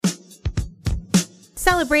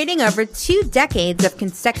Celebrating over 2 decades of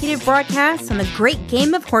consecutive broadcasts on the great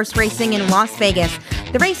game of horse racing in Las Vegas,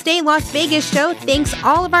 the Race Day Las Vegas show thanks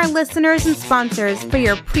all of our listeners and sponsors for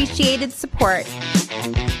your appreciated support.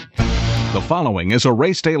 The following is a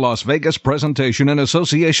Race Day Las Vegas presentation in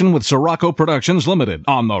association with Sirocco Productions Limited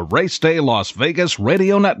on the Race Day Las Vegas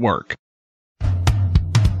Radio Network.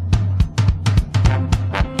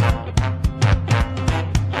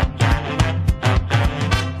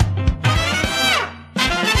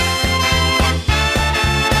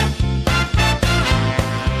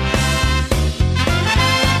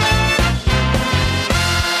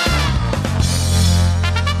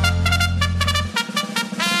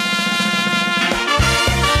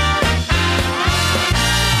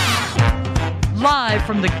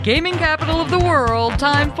 From the gaming capital of the world,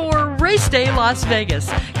 time for Race Day Las Vegas,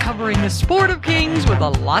 covering the sport of kings with a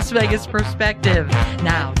Las Vegas perspective.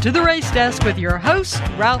 Now to the race desk with your host,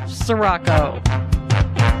 Ralph Sirocco.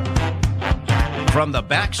 From the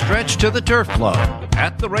backstretch to the turf club,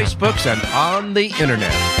 at the race books and on the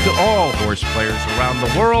internet, to all horse players around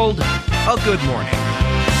the world, a good morning.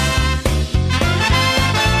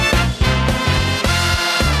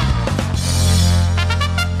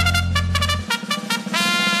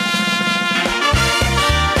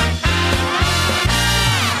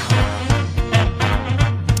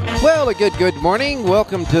 Well, a good morning.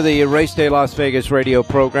 Welcome to the Race Day Las Vegas radio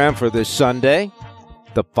program for this Sunday,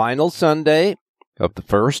 the final Sunday of the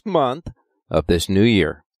first month of this new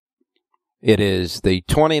year. It is the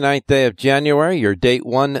 29th day of January, your date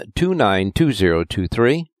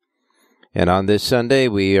 1292023. And on this Sunday,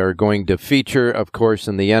 we are going to feature, of course,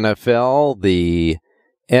 in the NFL, the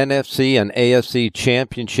NFC and AFC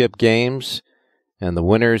championship games, and the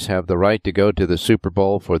winners have the right to go to the Super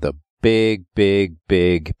Bowl for the big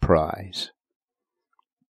prize.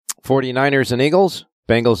 49ers and Eagles,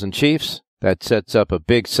 Bengals and Chiefs, that sets up a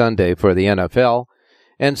big Sunday for the NFL.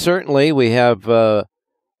 And certainly we have a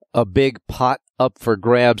big pot up for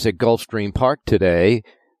grabs at Gulfstream Park today.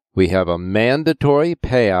 We have a mandatory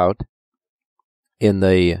payout in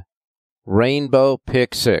the Rainbow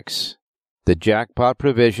Pick 6. The jackpot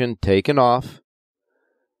provision taken off.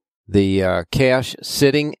 The cash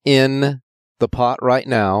sitting in the pot right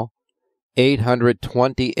now,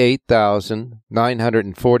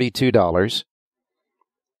 $828,942.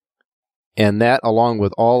 And that, along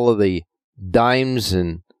with all of the dimes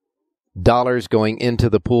and dollars going into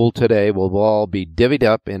the pool today, will all be divvied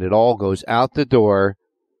up, and it all goes out the door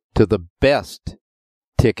to the best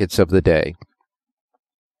tickets of the day.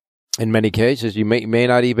 In many cases, you may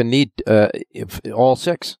not even need all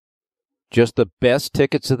 6. Just the best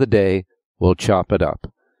tickets of the day will chop it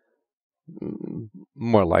up.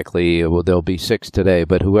 More likely, there'll be 6 today,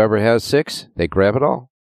 but whoever has 6, they grab it all.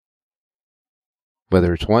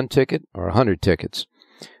 Whether it's 1 ticket or 100 tickets.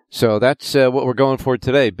 So that's what we're going for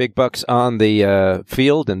today. Big bucks on the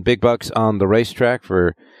field and big bucks on the racetrack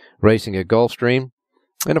for racing at Gulfstream.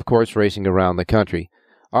 And, of course, racing around the country.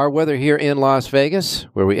 Our weather here in Las Vegas,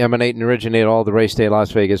 where we emanate and originate all the Race Day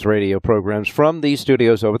Las Vegas radio programs from these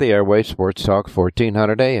studios over the airwaves, Sports Talk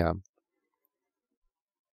 1400 AM.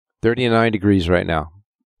 39 degrees right now.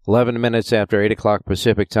 11 minutes after 8 o'clock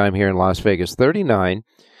Pacific time here in Las Vegas. 39.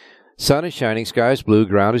 Sun is shining, sky is blue,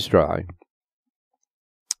 ground is dry.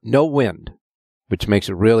 No wind, which makes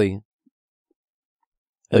it really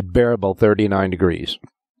a bearable 39 degrees.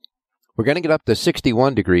 We're going to get up to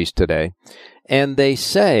 61 degrees today. And they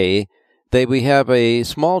say that we have a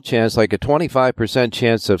small chance, like a 25%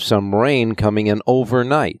 chance of some rain coming in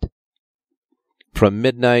overnight from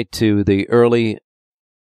midnight to the early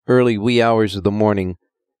wee hours of the morning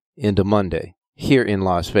into Monday here in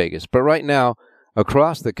Las Vegas. But right now,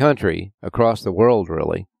 across the country, across the world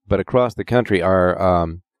really, but across the country, our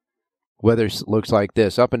weather looks like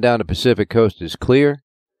this. Up and down the Pacific coast is clear.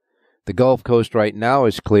 The Gulf Coast right now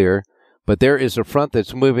is clear, but there is a front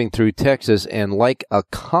that's moving through Texas and like a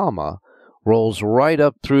comma rolls right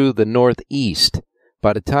up through the northeast.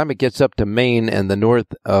 By the time it gets up to Maine and the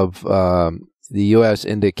north of the U.S.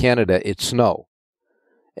 into Canada, it's snow.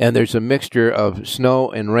 And there's a mixture of snow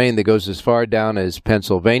and rain that goes as far down as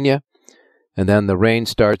Pennsylvania. And then the rain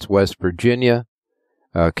starts West Virginia,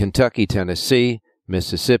 Kentucky, Tennessee,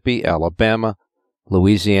 Mississippi, Alabama,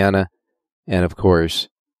 Louisiana, and, of course,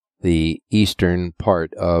 the eastern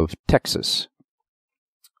part of Texas.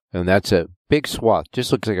 And that's a big swath.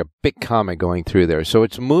 Just looks like a big comet going through there. So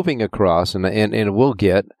it's moving across, and it will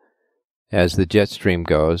get, as the jet stream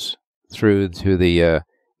goes, through to the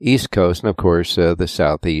East Coast, and of course the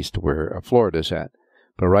Southeast, where Florida's at.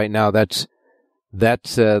 But right now, that's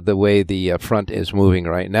the way the front is moving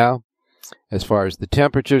right now. As far as the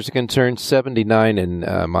temperatures are concerned, 79 in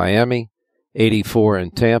Miami, 84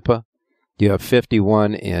 in Tampa. You have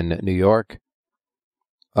 51 in New York.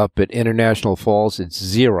 Up at International Falls, it's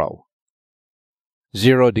 0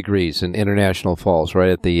 degrees in International Falls, right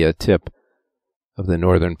at the tip of the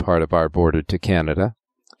northern part of our border to Canada.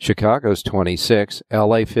 Chicago's 26,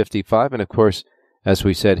 LA 55, and of course, as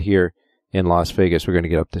we said here in Las Vegas, we're going to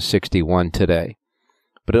get up to 61 today.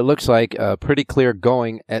 But it looks like pretty clear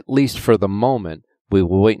going, at least for the moment. We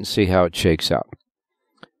will wait and see how it shakes out.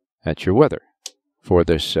 That's your weather for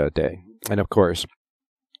this day. And of course,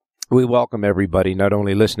 we welcome everybody not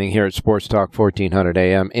only listening here at Sports Talk 1400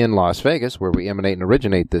 AM in Las Vegas, where we emanate and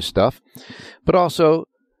originate this stuff, but also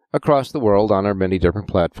across the world on our many different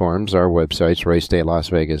platforms, our websites,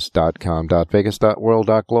 racedaylasvegas.com, .vegas.world,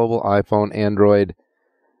 .global, iPhone, Android,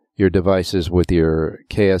 your devices with your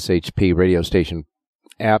KSHP radio station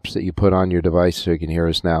apps that you put on your device so you can hear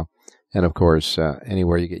us now, and of course,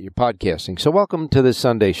 anywhere you get your podcasting. So welcome to this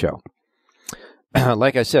Sunday show.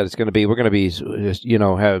 Like I said, we're going to be, have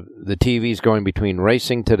the TVs going between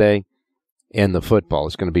racing today and the football.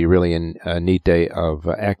 It's going to be really a neat day of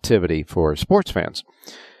activity for sports fans.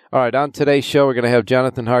 All right, on today's show, we're going to have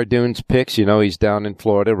Jonathan Hardoon's picks. You know, he's down in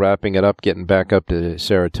Florida, wrapping it up, getting back up to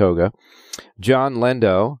Saratoga. John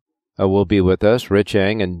Lendo will be with us, Rich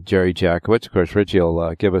Eng and Jerry Jackowitz. Of course, Richie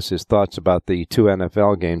will give us his thoughts about the 2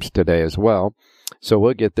 NFL games today as well. So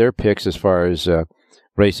we'll get their picks as far as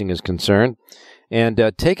racing is concerned. And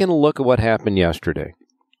taking a look at what happened yesterday.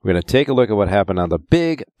 We're going to take a look at what happened on the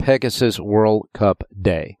big Pegasus World Cup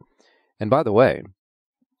day. And by the way,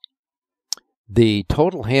 the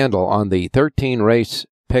total handle on the 13-race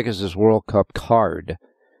Pegasus World Cup card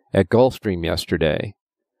at Gulfstream yesterday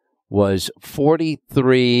was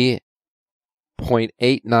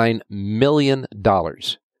 $43.89 million.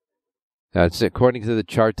 That's according to the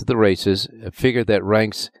chart to the races, a figure that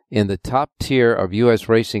ranks in the top tier of U.S.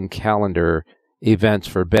 racing calendar events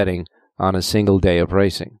for betting on a single day of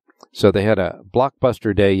racing. So they had a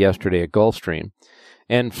blockbuster day yesterday at Gulfstream.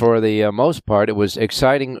 And for the most part, it was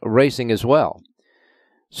exciting racing as well.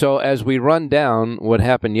 So as we run down what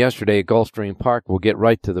happened yesterday at Gulfstream Park, we'll get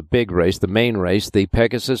right to the big race, the main race, the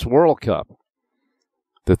Pegasus World Cup.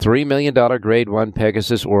 The $3 million Grade 1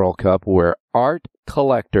 Pegasus World Cup, where Art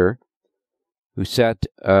Collector, who sat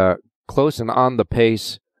close and on the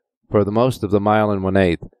pace for the most of the mile and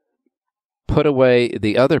 1/8, put away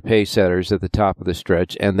the other pace setters at the top of the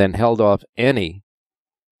stretch and then held off any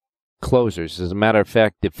closers. As a matter of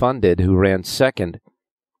fact, Defunded, who ran second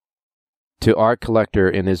to Art Collector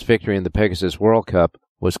in his victory in the Pegasus World Cup,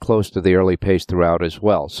 was close to the early pace throughout as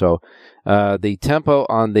well. So the tempo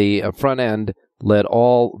on the front end led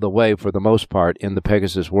all the way for the most part in the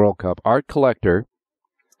Pegasus World Cup. Art Collector,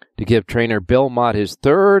 to give trainer Bill Mott his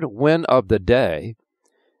third win of the day,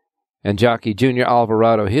 and jockey Junior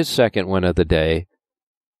Alvarado his second win of the day,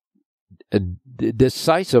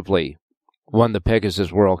 decisively won the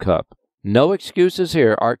Pegasus World Cup. No excuses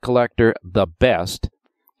here. Art Collector, the best.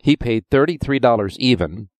 He paid $33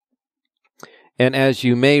 even. And as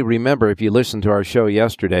you may remember, if you listened to our show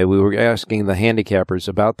yesterday, we were asking the handicappers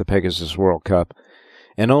about the Pegasus World Cup,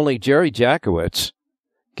 and only Jerry Jackowitz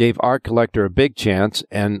gave Art Collector a big chance,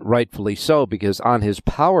 and rightfully so, because on his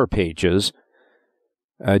power pages,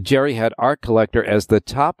 Jerry had Art Collector as the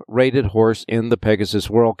top-rated horse in the Pegasus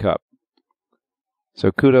World Cup.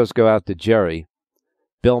 So kudos go out to Jerry.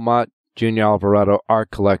 Bill Mott, Junior Alvarado,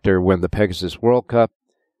 Art Collector win the Pegasus World Cup,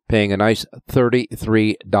 paying a nice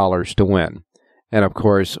 $33 to win. And of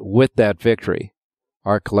course, with that victory,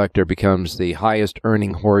 Art Collector becomes the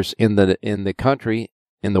highest-earning horse in the country,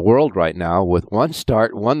 in the world right now, with one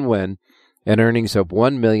start, one win, and earnings of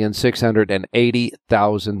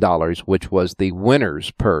 $1,680,000, which was the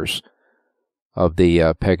winner's purse of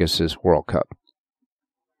the Pegasus World Cup.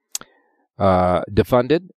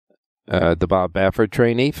 Defunded, the Bob Baffert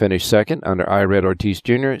trainee, finished second under Irad Ortiz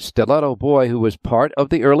Jr. Stiletto Boy, who was part of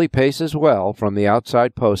the early pace as well, from the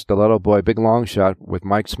outside post, Stiletto Boy, big long shot with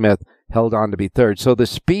Mike Smith, held on to be third. So the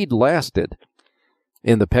speed lasted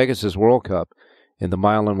in the Pegasus World Cup in the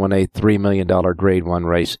mile and 1/8 $3 million Grade 1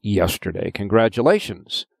 race yesterday.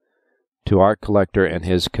 Congratulations to Art Collector and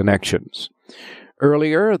his connections.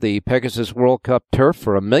 Earlier, the Pegasus World Cup turf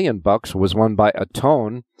for $1 million was won by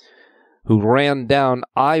Atone, who ran down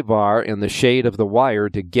Ivar in the shade of the wire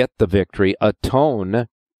to get the victory. Atone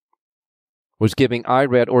was giving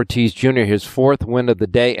Irad Ortiz Jr. his fourth win of the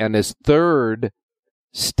day and his third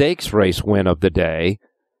stakes race win of the day.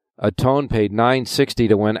 Atone paid $960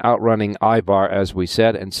 to win, outrunning Ivar, as we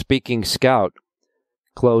said, and Speaking Scout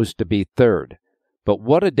closed to be third. But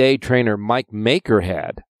what a day trainer Mike Maker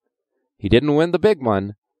had. He didn't win the big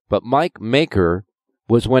one, but Mike Maker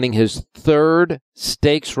was winning his third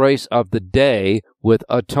stakes race of the day with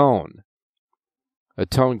Atone.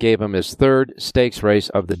 Atone gave him his third stakes race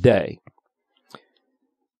of the day.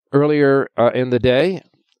 Earlier in the day,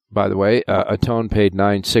 by the way, Atone paid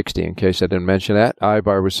 $9.60, in case I didn't mention that.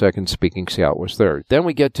 Ibar was second, Speaking Scout was third. Then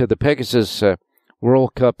we get to the Pegasus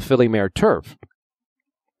World Cup Filly Mare Turf.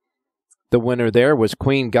 The winner there was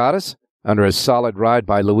Queen Goddess, under a solid ride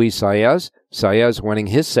by Luis Saez. Saez winning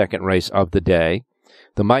his second race of the day.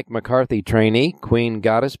 The Mike McCarthy trainee, Queen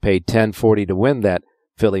Goddess, paid $10.40 to win that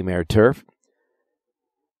Filly Mare Turf.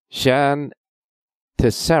 Shan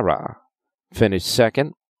Tessera finished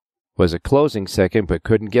second, was a closing second, but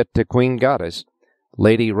couldn't get to Queen Goddess.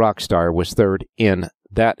 Lady Rockstar was third in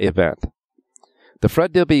that event. The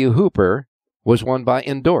Fred W. Hooper was won by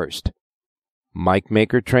Endorsed. Mike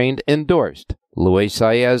Maker trained Endorsed. Luis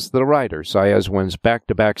Saez, the rider. Saez wins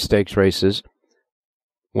back-to-back stakes races,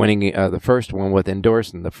 winning the first one with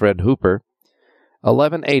Endorsed and the Fred Hooper.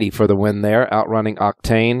 $11.80 for the win there, outrunning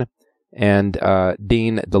Octane and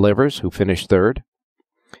Dean Delivers, who finished third.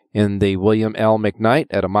 In the William L. McKnight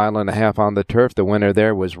at 1.5 miles on the turf, the winner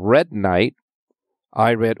there was Red Knight.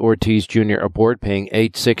 Ired Ortiz Jr. aboard, paying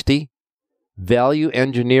 $8.60. Value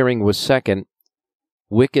Engineering was second.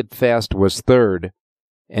 Wicked Fast was third.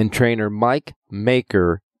 And trainer Mike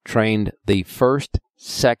Maker trained the first,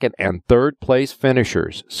 second, and third place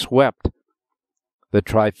finishers, swept the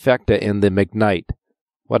trifecta in the McKnight.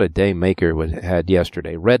 What a day Maker had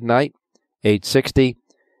yesterday. Red Knight, $8.60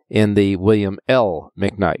 in the William L.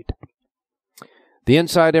 McKnight. The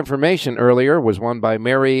inside information earlier was won by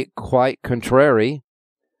Mary Quite Contrary.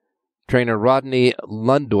 Trainer Rodney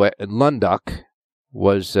Lunduck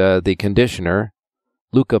was the conditioner.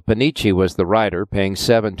 Luca Panici was the rider, paying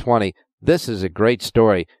 $7.20. This is a great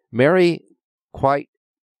story. Mary Quite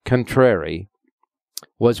Contrary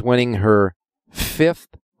was winning her 5th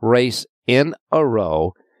race in a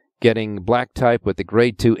row, getting black type with the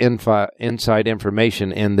Grade 2 inside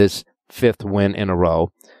information in this 5th win in a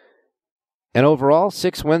row. And overall,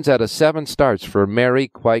 6 wins out of 7 starts for Mary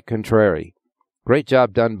Quite Contrary. Great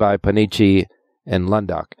job done by Panici and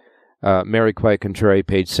Lunduck. Mary Quite Contrary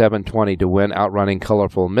paid $7.20 to win, outrunning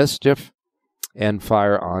Colorful Mischief and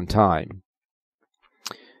Fire on Time.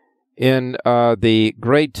 In the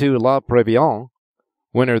Grade 2 La Prévision,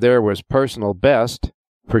 winner there was Personal Best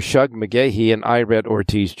for Shug McGahee and Ired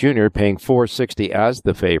Ortiz Jr., paying $4.60 as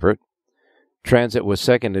the favorite. Transit was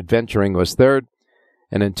second, Adventuring was third.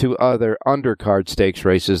 And in 2 other undercard stakes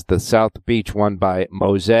races, the South Beach won by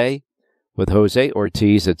Mosey, with Jose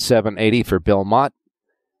Ortiz at $7.80 for Bill Mott.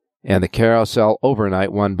 And the Carousel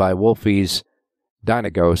Overnight won by Wolfie's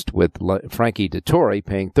Dynaghost with Frankie Dettori,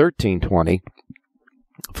 paying $13.20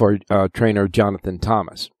 for trainer Jonathan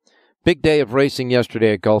Thomas. Big day of racing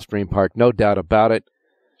yesterday at Gulfstream Park, no doubt about it.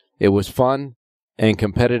 It was fun and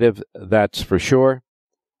competitive, that's for sure.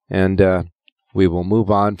 And we will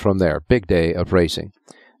move on from there. Big day of racing.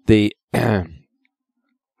 The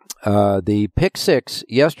pick 6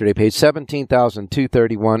 yesterday paid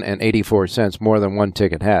 $17,231.84, more than one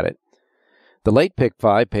ticket had it. The late pick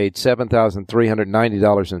 5 paid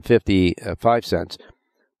 $7,390.55.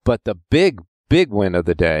 But the big win of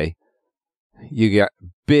the day, you got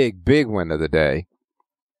big win of the day,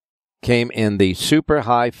 came in the Super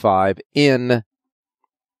High 5 in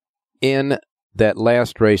that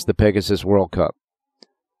last race, the Pegasus World Cup.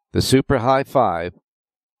 The Super High 5,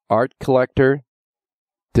 Art Collector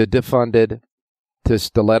to Defunded, to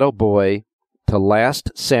Stiletto Boy, to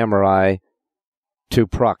Last Samurai, to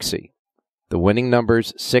Proxy. The winning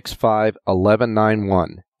numbers 6, 5, 11, 9,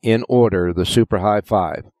 1. In order, the Super High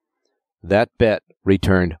 5. That bet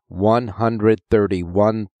returned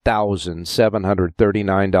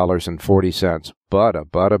 $131,739.40.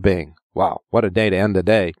 Bada bing. Wow, what a day to end the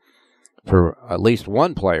day for at least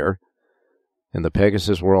one player in the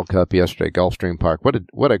Pegasus World Cup yesterday, Gulfstream Park.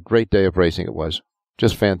 What a great day of racing it was.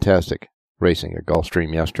 Just fantastic racing at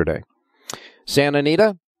Gulfstream yesterday. Santa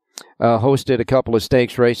Anita hosted a couple of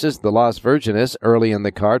stakes races. The Las Virgenes early in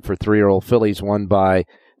the card for 3-year-old fillies won by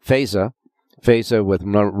Feza. Feza with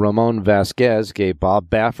Ramon Vasquez gave Bob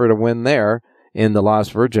Baffert a win there in the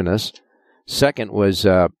Las Virgenes. Second was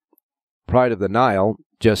Pride of the Nile.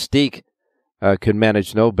 Justique could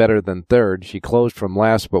manage no better than third. She closed from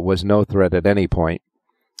last but was no threat at any point.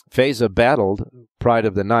 Feza battled Pride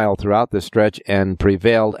of the Nile throughout the stretch and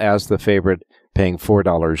prevailed as the favorite, paying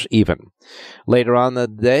 $4 even. Later on the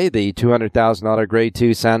day, the $200,000 Grade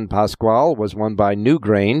 2 San Pasqual was won by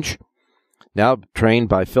Newgrange, now trained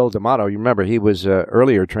by Phil D'Amato. You remember he was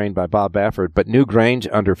earlier trained by Bob Baffert, but Newgrange,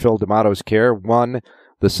 under Phil D'Amato's care, won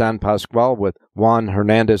the San Pascual with Juan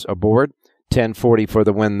Hernandez aboard. 10:40 for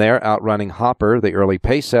the win there, outrunning Hopper, the early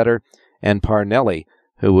pace setter, and Parnelli,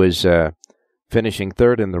 who was finishing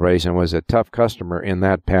third in the race and was a tough customer in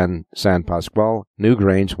that San Pascual.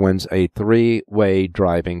 Newgrange wins a 3-way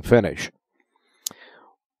driving finish.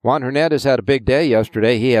 Juan Hernandez had a big day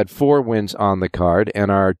yesterday. He had 4 wins on the card, and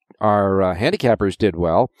our handicappers did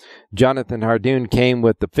well. Jonathan Hardoon came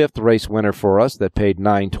with the 5th race winner for us that paid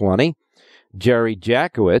 $9.20. Jerry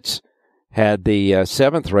Jackowitz had the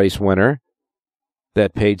 7th race winner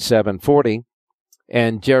that paid $7.40.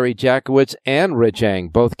 And Jerry Jackowitz and Rich Ang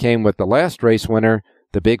both came with the last race winner,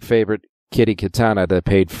 the big favorite Kitty Katana, that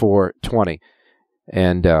paid $4.20.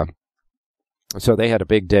 And so they had a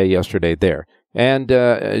big day yesterday there. And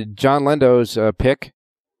John Lendo's pick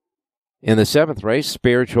in the 7th race,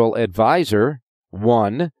 Spiritual Advisor,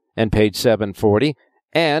 won and paid $7.40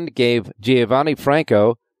 and gave Giovanni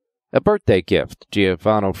Franco a birthday gift.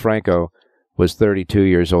 Giovanni Franco was 32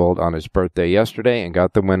 years old on his birthday yesterday and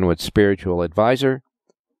got the win with Spiritual Advisor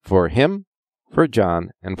for him, for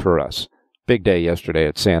John, and for us. Big day yesterday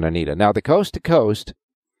at Santa Anita. Now, the Coast to Coast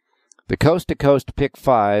Pick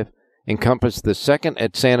 5 encompassed the 2nd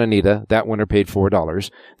at Santa Anita. That winner paid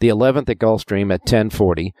 $4. The 11th at Gulfstream at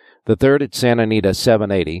 $10.40. The 3rd at Santa Anita,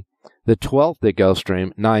 $7.80. The 12th at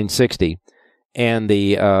Gulfstream, $9.60. And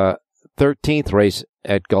the 13th race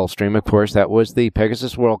at Gulfstream, of course, that was the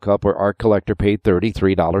Pegasus World Cup, where Art Collector paid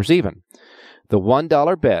 $33 even. The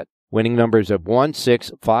 $1 bet, winning numbers of 1,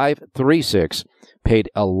 6, 5, 3, 6, paid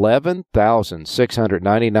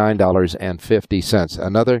 $11,699.50.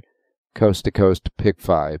 Another Coast to Coast Pick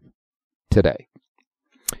 5 today.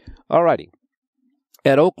 All righty.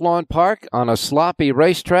 At Oaklawn Park on a sloppy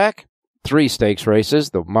racetrack, 3 stakes races.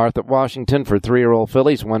 The Martha Washington for 3-year-old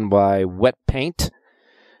fillies, won by Wet Paint.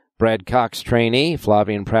 Brad Cox trainee,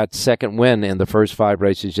 Flavian Pratt's 2nd win in the first 5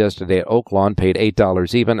 races yesterday at Oaklawn, paid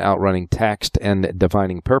 $8 even, outrunning Taxed and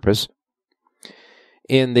Defining Purpose.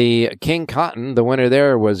 In the King Cotton, the winner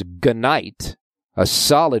there was Gunite, a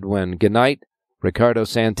solid win. Gunite, Ricardo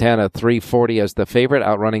Santana, $3.40 as the favorite,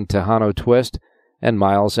 outrunning Tejano Twist and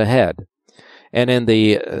miles ahead. And in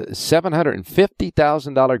the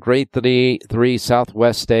 $750,000 Grade 3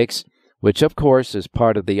 Southwest Stakes, which, of course, is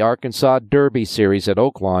part of the Arkansas Derby Series at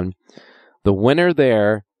Oaklawn, the winner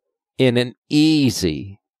there in an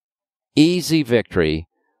easy victory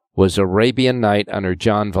was Arabian Night under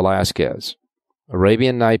John Velasquez.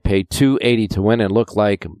 Arabian Night paid $2.80 to win and looked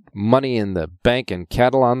like money in the bank and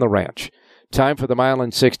cattle on the ranch. Time for the mile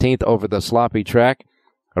and 16th over the sloppy track.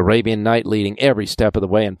 Arabian Night leading every step of the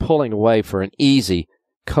way and pulling away for an easy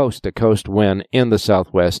coast-to-coast win in the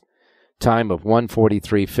Southwest. Time of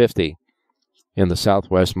 1:43.50 in the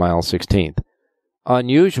Southwest mile 16th.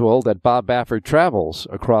 Unusual that Bob Baffert travels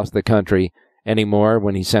across the country anymore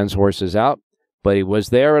when he sends horses out, but he was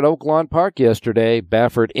there at Oaklawn Park yesterday,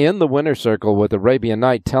 Baffert in the winner's circle with Arabian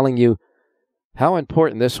Night, telling you how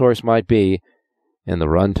important this horse might be in the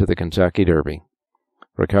run to the Kentucky Derby.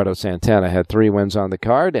 Ricardo Santana had 3 wins on the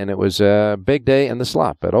card, and it was a big day in the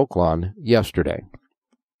slop at Oaklawn yesterday.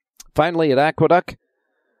 Finally, at Aqueduct,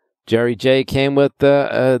 Jerry J came with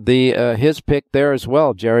his pick there as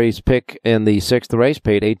well. Jerry's pick in the 6th race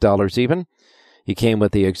paid $8 even. He came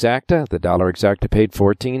with the Exacta. The dollar Exacta paid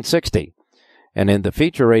 $14.60. And in the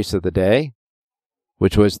feature race of the day,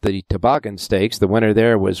 which was the Toboggan Stakes, the winner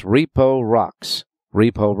there was Repo Rocks.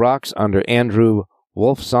 Repo Rocks under Andrew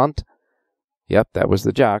Wolfsont. Yep, that was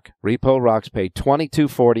the jock. Repo Rocks paid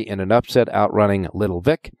 $22.40 in an upset, outrunning Little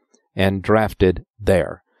Vic, and drafted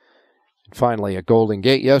there. Finally, at Golden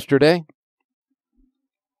Gate yesterday,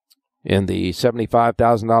 in the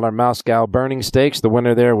 $75,000 Moscow Burning Stakes, the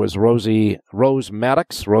winner there was Rose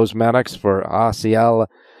Maddox. Rose Maddox for Asiel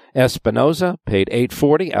Espinoza, paid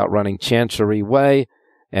 $8.40, outrunning Chancery Way,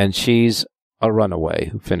 and She's a Runaway,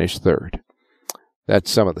 who finished 3rd. That's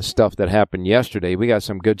some of the stuff that happened yesterday. We got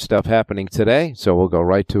some good stuff happening today, so we'll go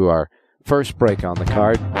right to our first break on the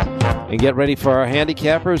card and get ready for our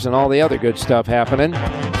handicappers and all the other good stuff happening,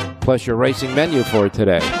 plus your racing menu for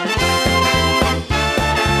today.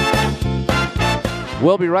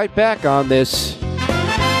 We'll be right back on this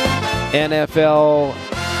NFL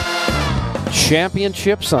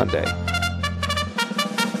Championship Sunday.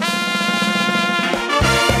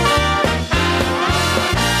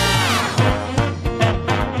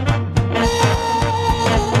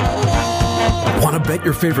 Want to bet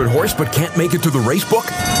your favorite horse but can't make it to the racebook?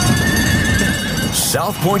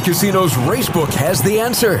 South Point Casino's Racebook has the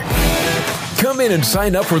answer. Come in and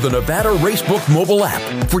sign up for the Nevada Racebook mobile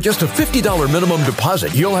app. For just a $50 minimum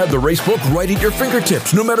deposit, you'll have the Racebook right at your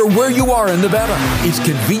fingertips, no matter where you are in Nevada. It's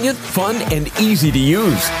convenient, fun, and easy to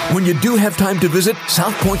use. When you do have time to visit,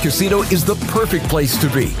 South Point Casino is the perfect place to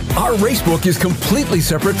be. Our Racebook is completely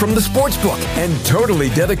separate from the Sportsbook and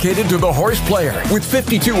totally dedicated to the horse player. With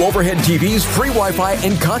 52 overhead TVs, free Wi-Fi,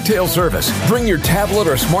 and cocktail service. Bring your tablet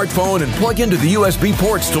or smartphone and plug into the USB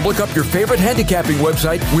ports to look up your favorite handicapping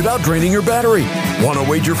website without draining your battery. Want to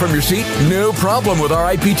wager from your seat? No problem with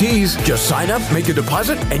our IPTs. Just sign up, make a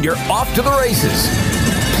deposit, and you're off to the races.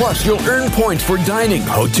 Plus, you'll earn points for dining,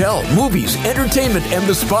 hotel, movies, entertainment, and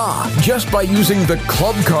the spa just by using the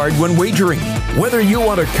club card when wagering. Whether you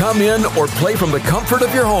want to come in or play from the comfort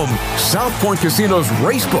of your home, South Point Casino's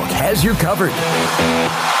Racebook has you covered.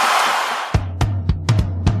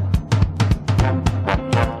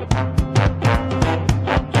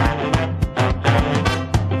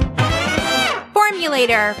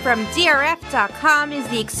 Formulator from DRF.com is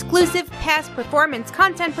the exclusive past performance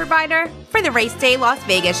content provider for the Race Day Las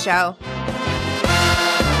Vegas show.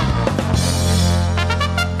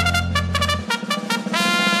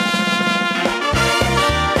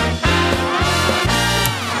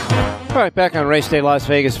 All right, back on Race Day Las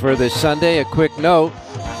Vegas for this Sunday. A quick note.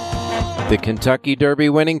 The Kentucky Derby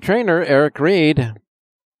winning trainer, Eric Reed, a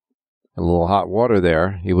little hot water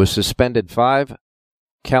there. He was suspended 5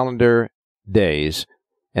 calendar days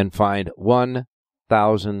and fined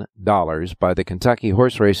 $1,000 by the Kentucky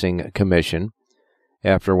Horse Racing Commission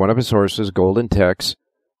after one of his horses, Golden Tex,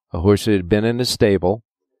 a horse that had been in his stable,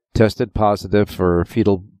 tested positive for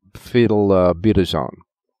fetal butazone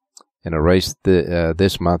in a race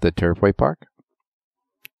this month at Turfway Park.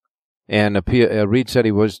 And Reed said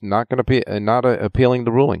he was not appealing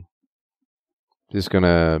the ruling. Just going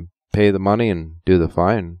to pay the money and do the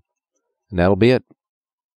fine, and that'll be it.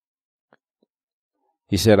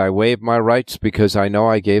 He said, I waive my rights because I know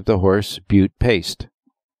I gave the horse Butte paste.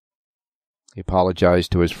 He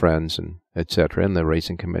apologized to his friends and etc. in the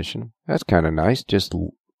Racing Commission. That's kind of nice, just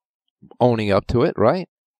owning up to it, right?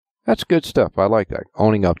 That's good stuff. I like that,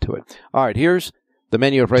 owning up to it. All right, here's the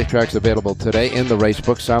menu of racetracks available today in the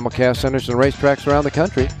Racebook simulcast centers and racetracks around the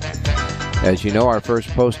country. As you know, our first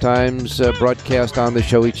post times broadcast on the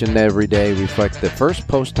show each and every day reflect the first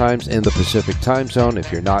post times in the Pacific time zone.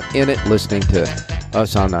 If you're not in it, listening to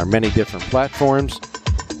us on our many different platforms,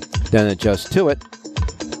 then adjust to it,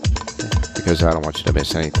 because I don't want you to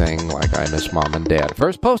miss anything like I miss Mom and Dad.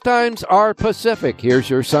 First post times are Pacific. Here's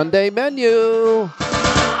your Sunday menu.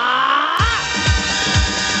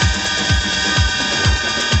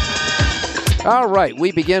 All right,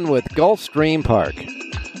 we begin with Gulfstream Park.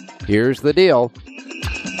 Here's the deal.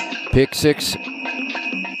 Pick 6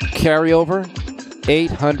 carryover,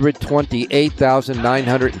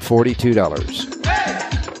 $828,942.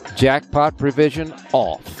 Jackpot provision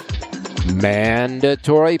off.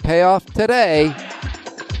 Mandatory payoff today.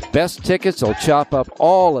 Best tickets will chop up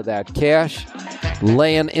all of that cash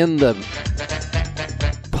laying in the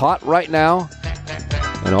pot right now,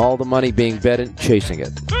 and all the money being betted chasing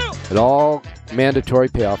it. It all mandatory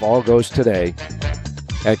payoff all goes today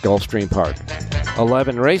at Gulfstream Park.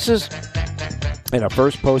 11 races and a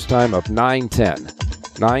first post time of 9:10.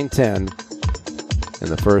 9:10 in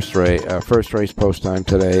the first race post time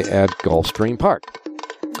today at Gulfstream Park.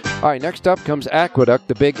 All right, next up comes Aqueduct,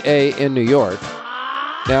 the Big A in New York.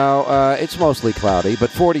 Now, it's mostly cloudy, but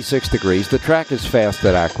 46 degrees. The track is fast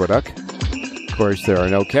at Aqueduct. Of course, there are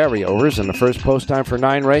no carryovers, and the first post time for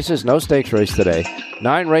 9 races, no stakes race today.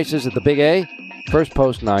 9 races at the Big A, first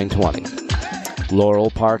post 9:20. Laurel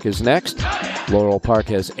Park is next. Laurel Park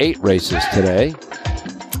has 8 races today,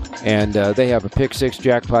 and they have a pick 6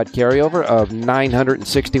 jackpot carryover of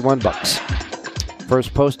 $961.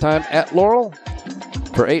 First post time at Laurel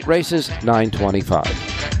for 8 races, $925.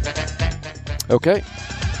 Okay,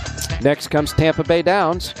 next comes Tampa Bay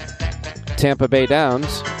Downs. Tampa Bay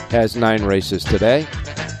Downs has 9 races today,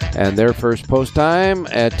 and their first post time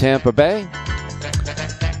at Tampa Bay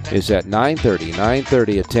is at 9:30.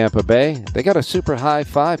 9:30 at Tampa Bay. They got a super high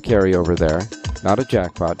 5 carryover there. Not a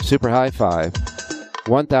jackpot. Super high 5.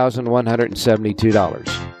 $1,172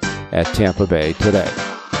 at Tampa Bay today.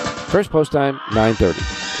 First post time, 9:30.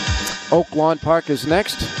 Oaklawn Park is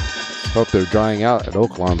next. Hope they're drying out at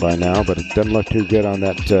Oaklawn by now, but it doesn't look too good on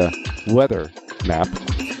that weather map.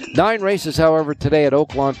 9 races, however, today at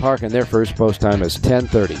Oaklawn Park, and their first post time is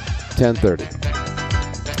 10:30. 10:30.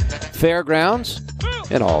 Fairgrounds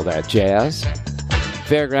and all that jazz.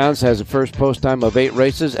 Fairgrounds has a first post time of 8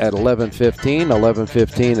 races at 11:15.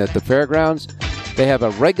 11:15 at the Fairgrounds. They have a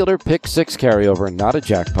regular pick 6 carryover, not a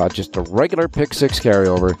jackpot, just a regular pick 6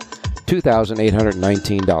 carryover,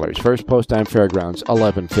 $2,819. First post time fairgrounds,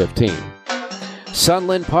 11:15.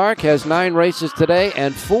 Sunland Park has 9 races today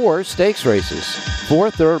and 4 stakes races,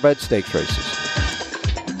 4 thoroughbred stakes races.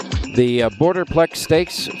 The Borderplex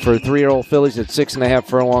Stakes for 3-year-old fillies at 6.5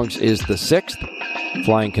 furlongs is the 6th.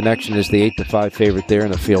 Flying Connection is the 8-5 favorite there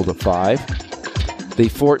in a field of 5. The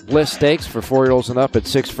Fort Bliss Stakes for 4-year-olds and up at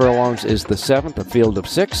 6 furlongs is the 7th, a field of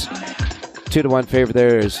 6. 2-1 favorite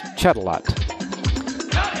there is Chatalot.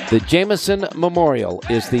 The Jameson Memorial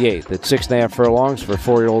is the 8th at 6.5 furlongs for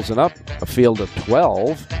 4-year-olds and up, a field of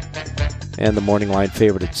 12. And the morning line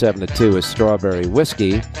favorite at 7-2 is Strawberry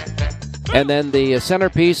Whiskey. And then the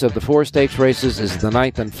centerpiece of the 4 stakes races is the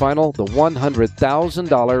 9th and final, the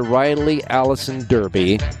 $100,000 Riley Allison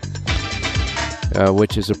Derby,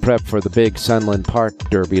 which is a prep for the big Sunland Park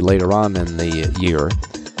Derby later on in the year.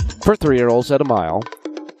 For 3-year-olds at a mile.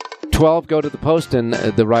 12 go to the post in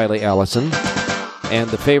the Riley Allison. And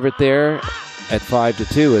the favorite there at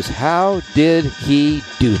 5-2 is How Did He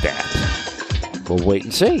Do That? We'll wait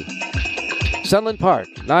and see. Sunland Park,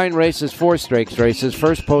 9 races, 4 stakes races.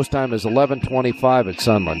 First post time is 11:25 at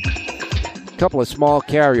Sunland. A couple of small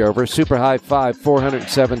carryovers, Super High 5,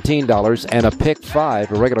 $417, and a Pick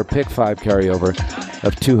 5, a regular Pick 5 carryover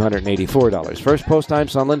of $284. First post time,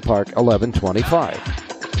 Sunland Park, 11:25.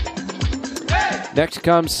 Next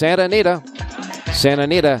comes Santa Anita. Santa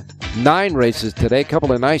Anita, 9 races today, a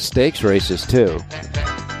couple of nice stakes races too.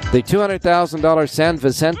 The $200,000 San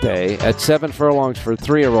Vicente at 7 furlongs for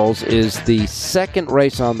 3-year-olds is the second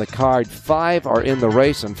race on the card. 5 are in the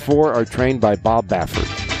race and 4 are trained by Bob Baffert,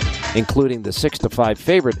 including the 6-5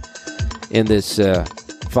 favorite in this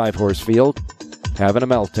 5-horse field, having a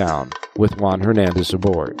meltdown with Juan Hernandez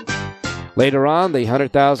aboard. Later on, the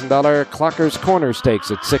 $100,000 Clockers Corner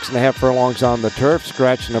Stakes at 6.5 furlongs on the turf.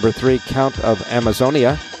 Scratch number 3, Count of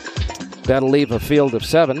Amazonia. That'll leave a field of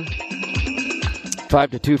 7.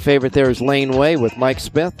 5-2 favorite there is Lane Way with Mike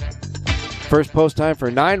Smith. First post time for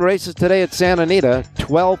 9 races today at Santa Anita.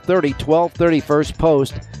 12:30 first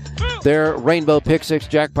post. Their Rainbow Pick 6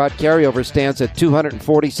 jackpot carryover stands at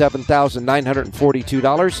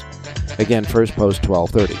 $247,942. Again, first post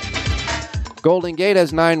 12:30. Golden Gate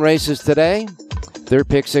has 9 races today. Their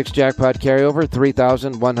Pick 6 jackpot carryover,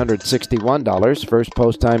 $3,161. First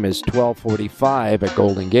post time is 12:45 at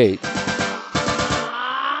Golden Gate.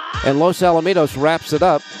 And Los Alamitos wraps it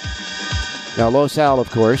up. Now, Los Al,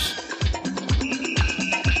 of course,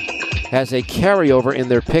 has a carryover in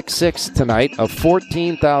their Pick 6 tonight of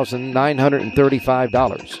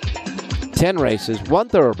 $14,935. 10 races, 1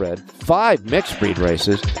 thoroughbred, 5 mixed breed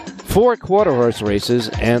races, 4 quarter horse races,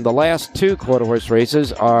 and the last 2 quarter horse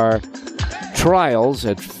races are trials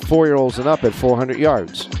at 4-year-olds and up at 400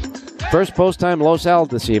 yards. First post time, Los Al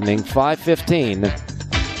this evening, 5:15,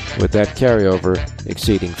 with that carryover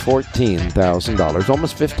exceeding $14,000,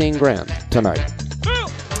 almost $15,000 tonight.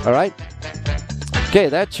 All right. Okay,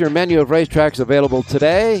 that's your menu of racetracks available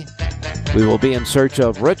today. We will be in search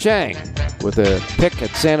of Rich Eng with a pick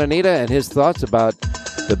at Santa Anita and his thoughts about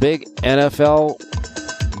the big NFL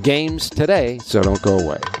games today, so don't go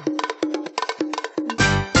away.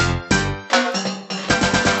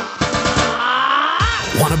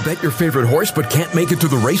 Want to bet your favorite horse but can't make it to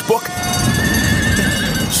the racebook?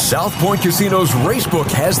 South Point Casino's Racebook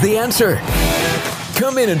has the answer.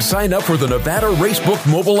 Come in and sign up for the Nevada Racebook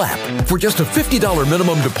mobile app. For just a $50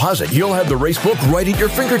 minimum deposit, you'll have the Racebook right at your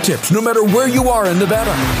fingertips, no matter where you are in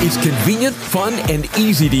Nevada. It's convenient, fun, and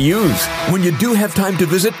easy to use. When you do have time to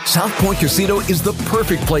visit, South Point Casino is the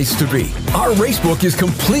perfect place to be. Our Racebook is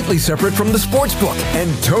completely separate from the Sportsbook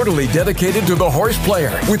and totally dedicated to the horse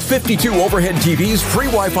player. With 52 overhead TVs, free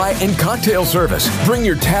Wi-Fi, and cocktail service. Bring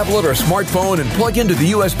your tablet or smartphone and plug into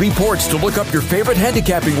the USB ports to look up your favorite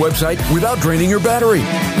handicapping website without draining your battery.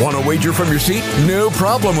 Want to wager from your seat? No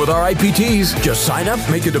problem with our IPTs. Just sign up,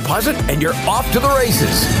 make a deposit, and you're off to the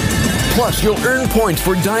races. Plus, you'll earn points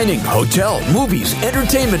for dining, hotel, movies,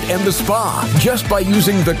 entertainment, and the spa just by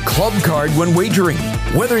using the club card when wagering.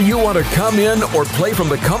 Whether you want to come in or play from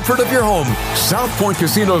the comfort of your home, South Point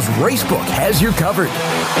Casino's Racebook has you covered.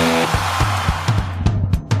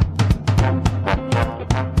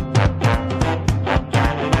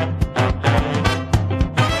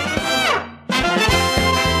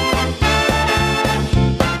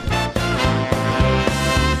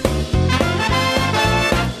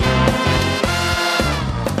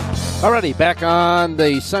 Alrighty, back on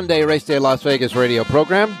the Sunday Race Day Las Vegas radio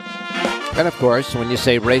program. And of course, when you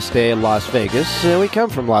say Race Day Las Vegas, we come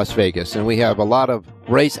from Las Vegas, and we have a lot of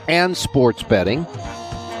race and sports betting.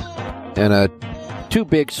 And 2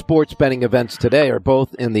 big sports betting events today are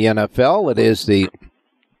both in the NFL. It is the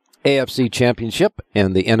AFC Championship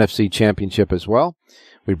and the NFC Championship as well.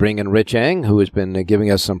 We bring in Rich Eng, who has been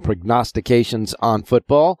giving us some prognostications on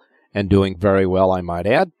football and doing very well, I might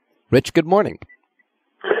add. Rich, good morning.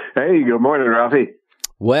 Hey, good morning, Ralphie.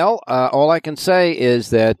 Well, all I can say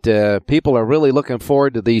is that people are really looking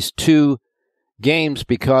forward to these two games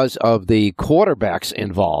because of the quarterbacks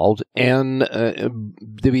involved and,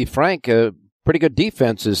 to be frank, pretty good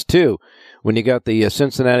defenses, too. When you got the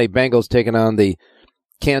Cincinnati Bengals taking on the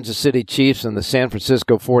Kansas City Chiefs and the San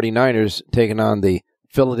Francisco 49ers taking on the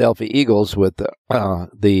Philadelphia Eagles with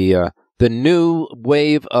the new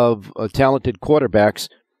wave of talented quarterbacks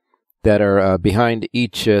that are behind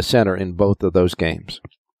each center in both of those games.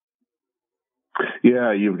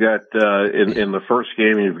 Yeah, you've got in the first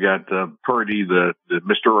game, you've got Purdy, the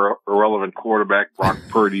Mr. Irrelevant quarterback, Brock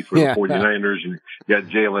Purdy for the 49ers, and you got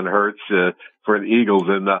Jalen Hurts for the Eagles.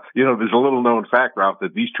 And, there's a little known fact, Ralph,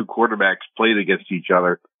 that these two quarterbacks played against each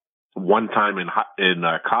other one time in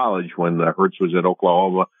college when Hurts was at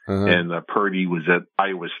Oklahoma and Purdy was at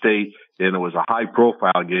Iowa State. And it was a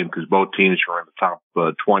high-profile game because both teams were in the top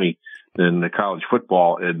 20 in the college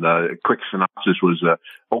football. And quick synopsis was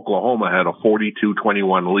Oklahoma had a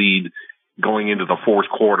 42-21 lead going into the fourth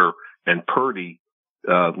quarter, and Purdy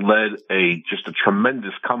led just a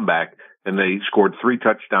tremendous comeback, and they scored 3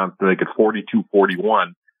 touchdowns to make it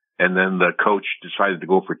 42-41. And then the coach decided to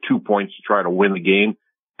go for 2 points to try to win the game,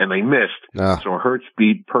 and they missed. So Hurts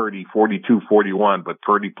beat Purdy 42-41, but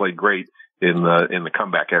Purdy played great in the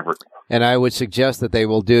comeback effort. And I would suggest that they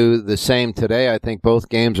will do the same today. I think both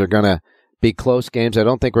games are going to be close games. I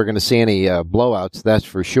don't think we're going to see any blowouts, that's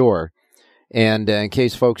for sure. And in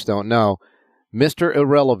case folks don't know, Mr.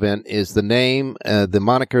 Irrelevant is the name, the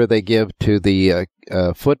moniker they give to the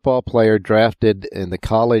football player drafted in the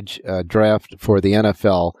college draft for the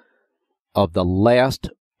NFL of the last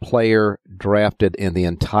player drafted in the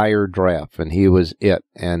entire draft, and he was it.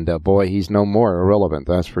 And boy, he's no more irrelevant,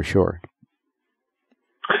 that's for sure.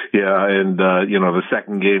 Yeah, and the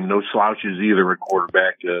second game, no slouches either at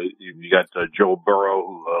quarterback. You got Joe Burrow,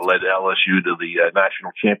 who led LSU to the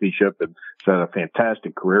national championship and had a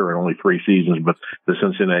fantastic career in only 3 seasons, but the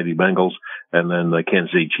Cincinnati Bengals, and then the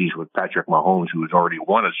Kansas City Chiefs with Patrick Mahomes, who has already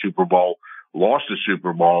won a Super Bowl, lost a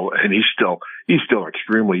Super Bowl, and he's still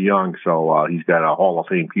extremely young. So he's got a Hall of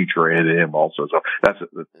Fame future ahead of him also. So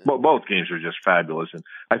both games are just fabulous, and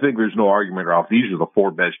I think there's no argument, Ralph. These are the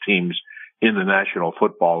 4 best teams in the National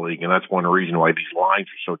Football League, and that's one reason why these lines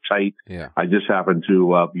are so tight. Yeah. I just happened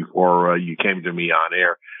to, before you came to me on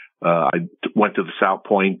air, I went to the South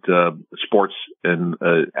Point Sports and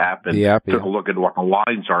app and took a look at what the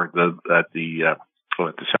lines are at the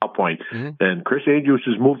South Point. Mm-hmm. And Chris Andrews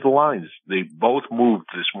has moved the lines. They both moved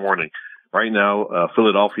this morning. Right now,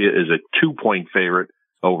 Philadelphia is a 2-point favorite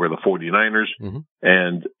over the 49ers,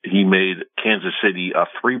 and he made Kansas City a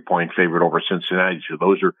 3-point favorite over Cincinnati. So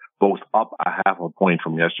those are both up a half a point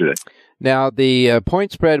from yesterday. Now, the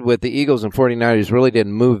point spread with the Eagles and 49ers really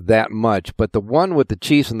didn't move that much, but the one with the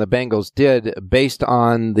Chiefs and the Bengals did, based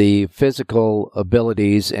on the physical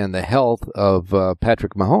abilities and the health of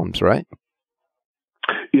Patrick Mahomes, right?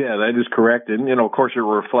 Yeah, that is correct. And, of course, it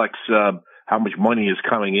reflects how much money is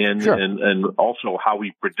coming in and also how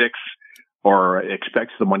he predicts or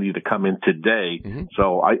expects the money to come in today. Mm-hmm.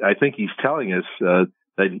 So I think he's telling us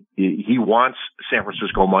that he wants San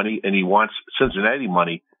Francisco money and he wants Cincinnati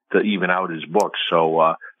money to even out his books.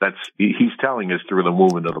 So he's telling us through the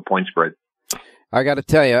movement of the point spread. I got to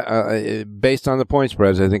tell you, based on the point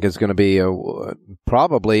spreads, I think it's going to be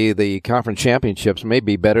probably the conference championships may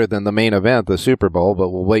be better than the main event, the Super Bowl, but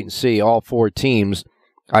we'll wait and see. All 4 teams,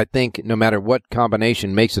 I think, no matter what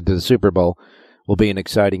combination makes it to the Super Bowl, will be an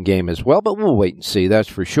exciting game as well, but we'll wait and see, that's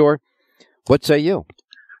for sure. What say you?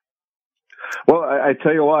 Well, I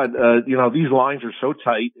tell you what, these lines are so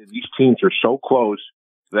tight and these teams are so close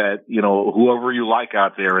that, whoever you like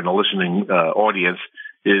out there in the listening audience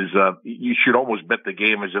is, you should almost bet the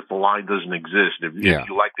game as if the line doesn't exist. If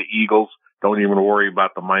you like the Eagles, don't even worry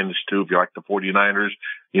about the -2. If you like the 49ers,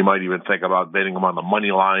 you might even think about betting them on the money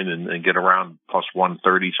line and get around plus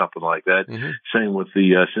 130, something like that. Mm-hmm. Same with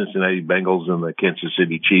the Cincinnati Bengals and the Kansas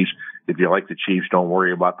City Chiefs. If you like the Chiefs, don't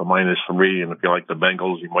worry about the -3. And if you like the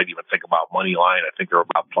Bengals, you might even think about money line. I think they're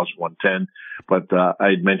about plus 110. But I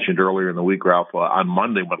had mentioned earlier in the week, Ralph, on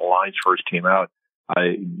Monday when the lines first came out,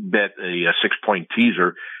 I bet a 6-point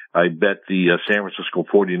teaser. I bet the San Francisco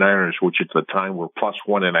 49ers, which at the time were plus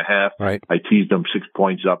 1.5. Right. I teased them 6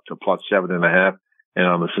 points up to plus 7.5. And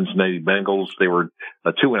on the Cincinnati Bengals, they were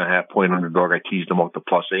a 2.5-point underdog. I teased them up to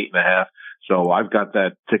plus 8.5. So I've got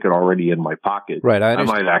that ticket already in my pocket. Right. I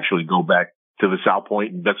might actually go back to the South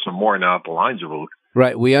Point and bet some more now that the lines are moved.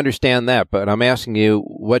 Right, we understand that, but I'm asking you,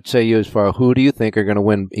 what say you as far who do you think are going to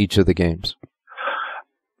win each of the games?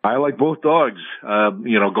 I like both dogs.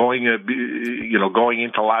 Going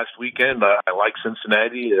into last weekend, I like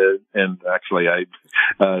Cincinnati, and actually,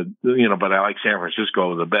 but I like San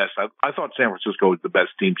Francisco the best. I thought San Francisco was the best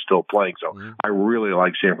team still playing, so I really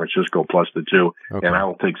like San Francisco plus the 2, and I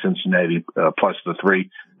will take Cincinnati plus the 3.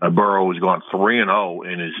 Burrow has gone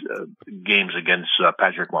 3-0 in his games against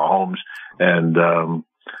Patrick Mahomes, and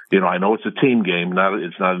I know it's a team game,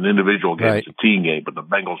 it's not an individual game, It's a team game, but the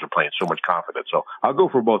Bengals are playing so much confidence, so I'll go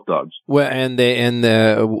for both dogs. Well, and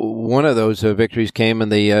one of those victories came in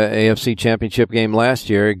the AFC Championship game last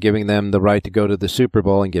year, giving them the right to go to the Super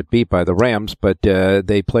Bowl and get beat by the Rams, but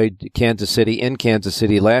they played Kansas City in Kansas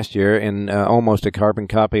City last year in almost a carbon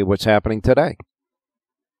copy of what's happening today.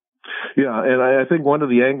 Yeah, and I think one of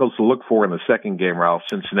the angles to look for in the second game, Ralph,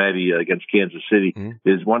 Cincinnati against Kansas City,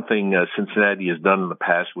 is one thing Cincinnati has done in the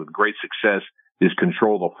past with great success is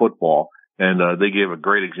control the football. And they gave a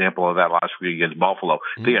great example of that last week against Buffalo.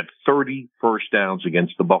 They had 30 first downs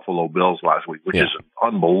against the Buffalo Bills last week, which is an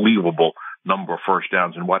unbelievable number of first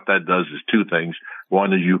downs. And what that does is two things.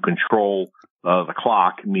 One is you control the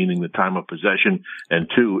clock, meaning the time of possession. And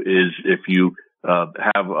two is if you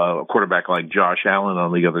have a quarterback like Josh Allen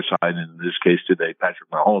on the other side, in this case today, Patrick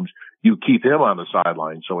Mahomes, you keep him on the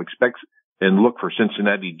sideline. So expect and look for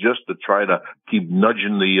Cincinnati just to try to keep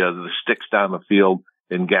nudging the sticks down the field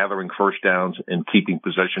and gathering first downs and keeping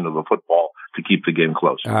possession of the football to keep the game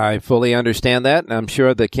close. I fully understand that, and I'm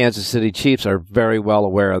sure the Kansas City Chiefs are very well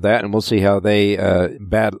aware of that, and we'll see how they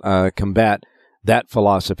combat that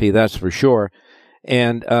philosophy, that's for sure.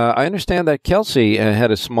 And I understand that Kelsey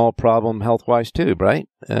had a small problem health-wise too, right?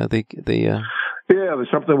 Yeah,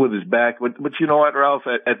 there's something with his back. But you know what, Ralph?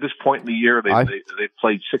 At this point in the year, they've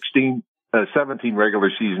played 17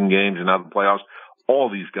 regular season games and now the playoffs. All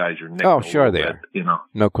these guys are nicked. Oh, sure they are.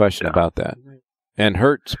 No question about that. And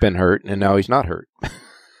Hurt's been hurt, and now he's not hurt.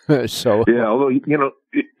 So although you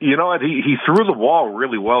know what, he threw the ball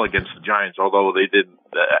really well against the Giants, although they didn't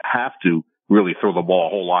have to really throw the ball a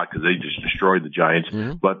whole lot because they just destroyed the Giants.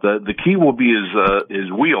 But the key will be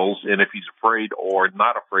his wheels, and if he's afraid or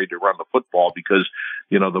not afraid to run the football, because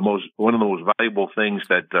one of the most valuable things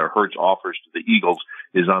that Hurts offers to the Eagles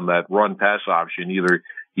is on that run pass option. Either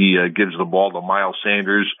he gives the ball to Miles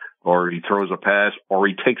Sanders, or he throws a pass, or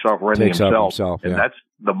he takes off running himself. And that's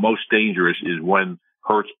the most dangerous, is when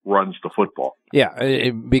Hurts runs the football.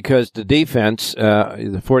 Yeah, because the defense,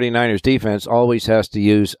 the 49ers defense, always has to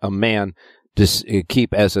use a man to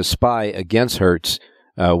keep as a spy against Hurts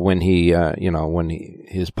when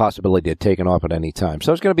his possibility of taking off at any time.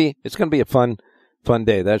 So it's going to be a fun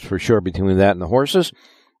day, that's for sure, between that and the horses.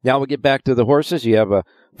 Now we'll get back to the horses. You have a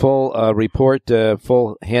full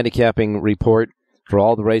full handicapping report for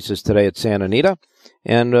all the races today at Santa Anita,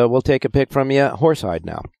 and we'll take a pick from you, Horsehide,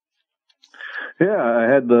 now. Yeah,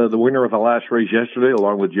 I had the winner of the last race yesterday,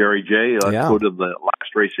 along with Jerry J. Let's go to the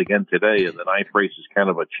last race again today, and the ninth race is kind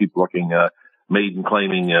of a cheap-looking maiden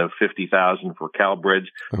claiming $50,000 for Calbreds.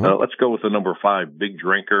 Let's go with the number 5, Big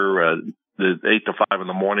Drinker. The 8-5 in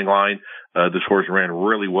the morning line. This horse ran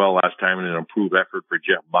really well last time in an improved effort for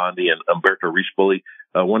Jeff Bondi and Umberto Rispoli.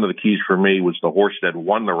 One of the keys for me was the horse that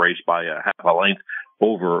won the race by a half a length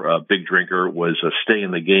over Big Drinker was Stay in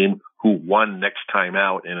the Game, who won next time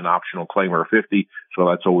out in an optional claimer of 50. So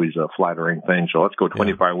that's always a flattering thing. So let's go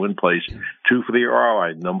 25 win place, 2 for the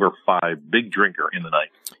ROI, number 5, Big Drinker in the night.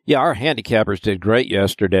 Yeah, our handicappers did great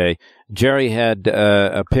yesterday. Jerry had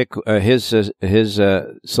a pick, his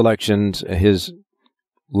selections, his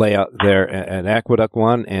layout there at Aqueduct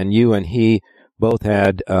 1, and you and he both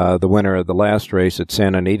had the winner of the last race at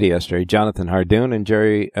Santa Anita yesterday. Jonathan Hardoon and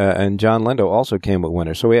Jerry and John Lindo also came with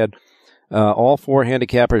winners. So we had all 4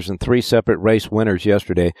 handicappers and 3 separate race winners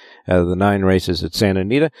yesterday out of the 9 races at Santa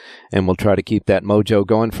Anita, and we'll try to keep that mojo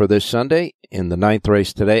going for this Sunday. In the 9th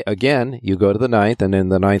race today, again, you go to the 9th, and in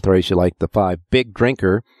the 9th race you like the 5, Big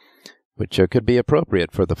Drinker, which could be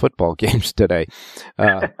appropriate for the football games today.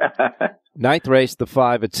 9th race, the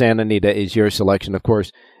 5 at Santa Anita is your selection. Of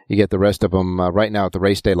course, you get the rest of them right now at the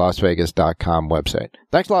racedaylasvegas.com website.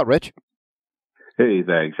 Thanks a lot, Rich. Hey,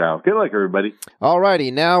 thanks, Al. Good luck, everybody. All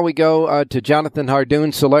righty. Now we go to Jonathan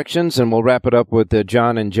Hardoon's selections, and we'll wrap it up with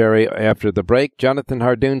John and Jerry after the break. Jonathan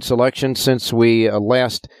Hardoon's selection, since we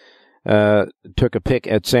last took a pick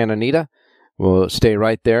at Santa Anita, we'll stay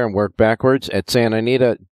right there and work backwards. At Santa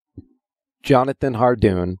Anita, Jonathan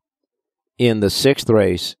Hardoon in the 6th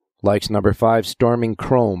race likes number 5, Storming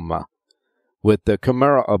Chrome, with the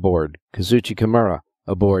Kimura aboard, Kazuchi Kimura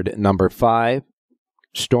aboard number 5,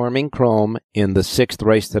 Storming Chrome in the 6th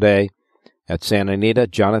race today at Santa Anita.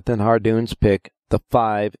 Jonathan Hardoon's pick, the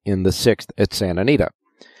 5 in the 6th at Santa Anita.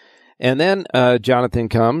 And then Jonathan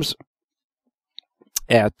comes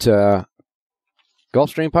at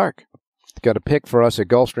Gulfstream Park. Got a pick for us at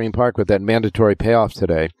Gulfstream Park with that mandatory payoff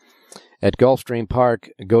today. At Gulfstream Park,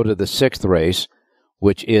 go to the 6th race,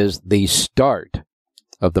 which is the start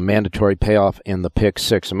of the mandatory payoff in the pick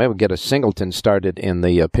 6. So maybe we'll get a singleton started in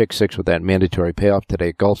the pick 6 with that mandatory payoff today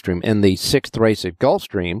at Gulfstream. In the 6th race at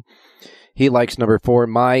Gulfstream, he likes number 4,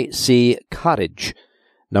 My Sea Cottage.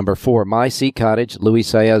 Number 4, My Sea Cottage, Louis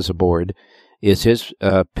Saez aboard, is his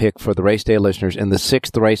pick for the race day listeners in the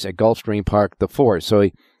 6th race at Gulfstream Park, the 4. So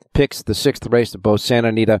he picks the 6th race at both Santa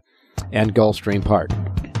Anita and Gulfstream Park.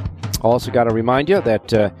 Also got to remind you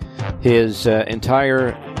that his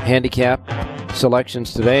entire handicap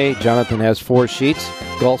selections today, Jonathan has 4 sheets: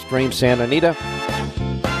 Gulfstream, Santa Anita,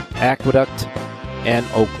 Aqueduct, and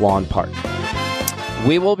Oak Lawn Park.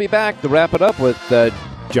 We will be back to wrap it up with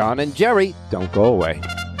John and Jerry. Don't go away.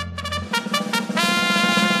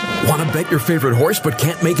 Want to bet your favorite horse but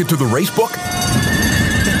can't make it to the racebook?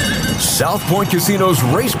 South Point Casino's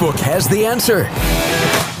Racebook has the answer.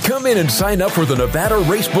 Come in and sign up for the Nevada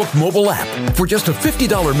Racebook mobile app. For just a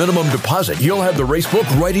 $50 minimum deposit, you'll have the Racebook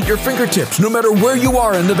right at your fingertips, no matter where you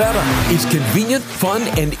are in Nevada. It's convenient, fun,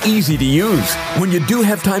 and easy to use. When you do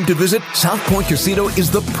have time to visit, South Point Casino is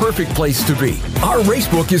the perfect place to be. Our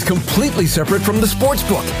Racebook is completely separate from the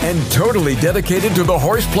sportsbook and totally dedicated to the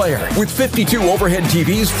horse player. With 52 overhead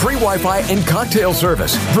TVs, free Wi-Fi, and cocktail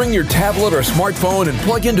service. Bring your tablet or smartphone and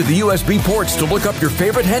plug into the USB ports to look up your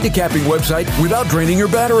favorite handicapping website without draining your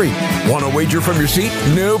battery. Want to wager from your seat?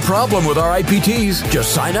 No problem with our IPTs.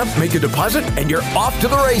 Just sign up, make a deposit, and you're off to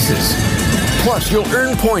the races. Plus, you'll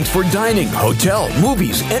earn points for dining, hotel,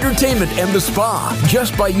 movies, entertainment, and the spa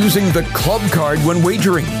just by using the club card when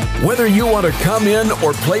wagering. Whether you want to come in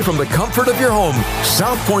or play from the comfort of your home,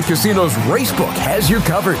 South Point Casino's Racebook has you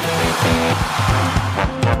covered.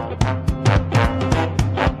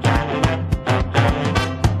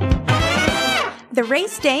 The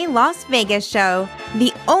Race Day Las Vegas Show,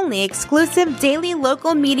 the only exclusive daily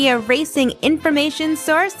local media racing information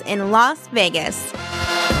source in Las Vegas.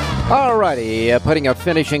 Alrighty, putting a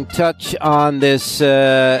finishing touch on this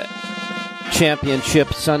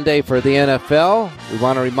championship Sunday for the NFL. We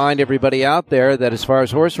want to remind everybody out there that as far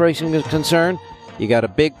as horse racing is concerned, you got a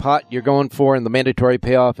big pot you're going for in the mandatory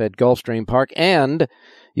payoff at Gulfstream Park, and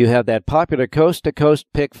you have that popular coast-to-coast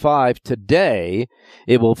pick 5 today.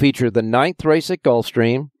 It will feature the 9th race at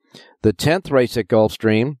Gulfstream, the 10th race at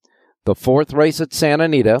Gulfstream, the 4th race at Santa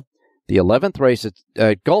Anita, the 11th race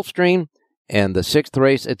at Gulfstream, and the 6th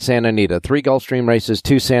race at Santa Anita. 3 Gulfstream races,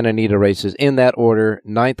 2 Santa Anita races in that order: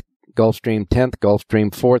 9th Gulfstream, 10th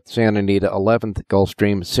Gulfstream, 4th Santa Anita, 11th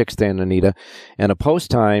Gulfstream, 6th Santa Anita, and a post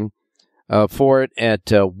time for it at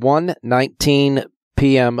 1:19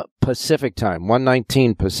 p.m. Pacific time,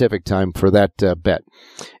 1:19 Pacific time for that bet.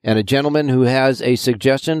 And a gentleman who has a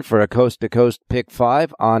suggestion for a coast-to-coast pick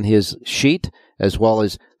 5 on his sheet, as well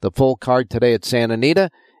as the full card today at Santa Anita,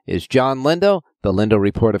 is John Lindo. The Lindo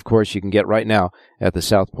Report, of course, you can get right now at the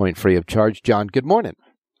South Point free of charge. John, good morning.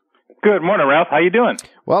 Good morning, Ralph. How you doing?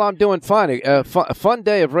 Well, I'm doing fine. A fun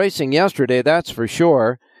day of racing yesterday, that's for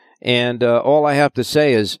sure. And all I have to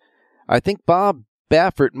say is I think Bob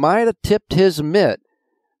Baffert might have tipped his mitt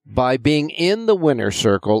by being in the winner's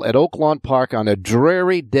circle at Oak Lawn Park on a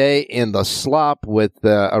dreary day in the slop with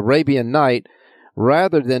Arabian Night,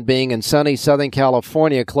 rather than being in sunny Southern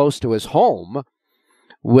California close to his home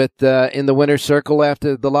with in the winner's circle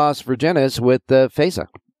after the Las Virgenes with Feza.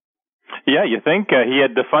 Yeah, you think he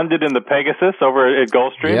had defunded in the Pegasus over at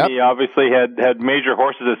Gulfstream. Yep. He obviously had major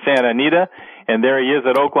horses at Santa Anita, and there he is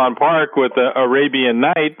at Oak Lawn Park with Arabian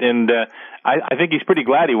Night, and I think he's pretty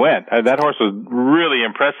glad he went. That horse was really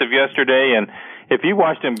impressive yesterday, and if you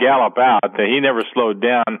watched him gallop out, he never slowed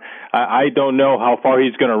down. I don't know how far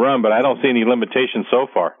he's going to run, but I don't see any limitations so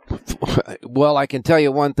far. Well, I can tell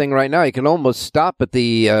you one thing right now. He can almost stop at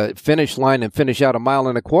the finish line and finish out 1.25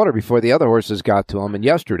 miles before the other horses got to him. And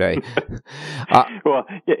yesterday... well,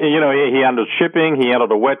 you know, he handled shipping. He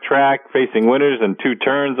handled a wet track, facing winners and 2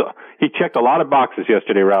 turns. He checked a lot of boxes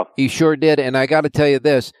yesterday, Ralph. He sure did. And I got to tell you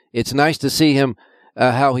this. It's nice to see him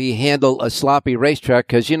how he handled a sloppy racetrack,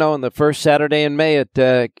 because, you know, in the first Saturday in May at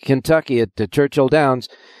Kentucky at Churchill Downs,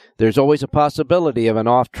 there's always a possibility of an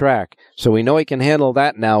off track. So we know he can handle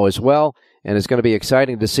that now as well, and it's going to be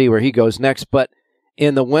exciting to see where he goes next. But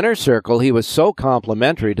in the winner's circle, he was so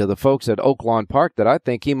complimentary to the folks at Oak Lawn Park that I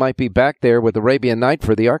think he might be back there with Arabian Night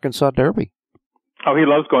for the Arkansas Derby. Oh, he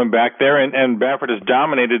loves going back there, and Baffert has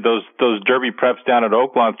dominated those Derby preps down at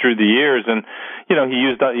Oaklawn through the years. And he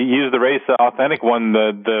used the race. Authentic won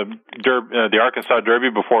the Arkansas Derby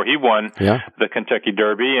before he won the Kentucky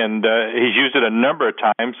Derby, and he's used it a number of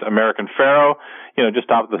times. American Pharoah,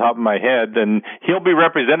 just off the top of my head, and he'll be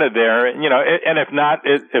represented there. And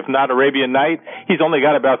if not Arabian Night, he's only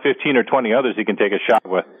got about 15 or 20 others he can take a shot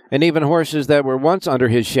with. And even horses that were once under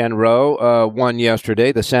his Shenro won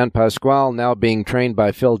yesterday. The San Pasqual, now being trained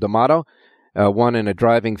by Phil D'Amato, won in a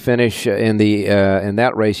driving finish in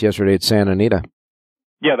that race yesterday at Santa Anita.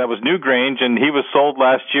 Yeah, that was Newgrange, and he was sold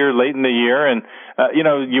last year, late in the year. And,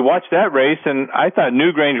 you watch that race, and I thought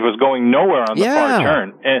Newgrange was going nowhere on the far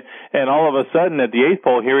turn. And all of a sudden, at the 8th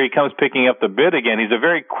hole, here he comes picking up the bid again. He's a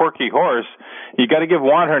very quirky horse. You got to give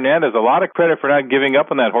Juan Hernandez a lot of credit for not giving up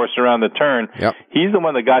on that horse around the turn. Yep. He's the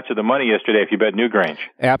one that got you the money yesterday if you bet Newgrange.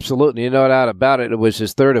 Absolutely. No doubt about it. It was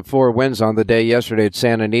his third of 4 wins on the day yesterday at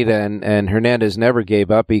Santa Anita, and Hernandez never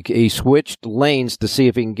gave up. He switched lanes to see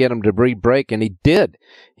if he can get him to break, and he did.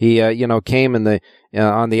 He, came in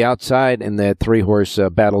on the outside in that 3-horse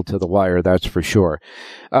battle to the wire, that's for sure.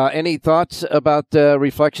 Any thoughts about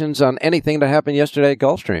reflections on anything that happened yesterday at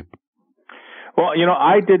Gulfstream? Well,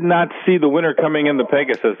 I did not see the winner coming in the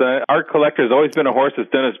Pegasus. Art Collector has always been a horse that's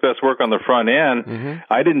done his best work on the front end. Mm-hmm.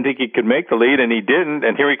 I didn't think he could make the lead, and he didn't.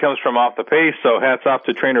 And here he comes from off the pace, so hats off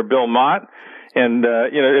to trainer Bill Mott. And,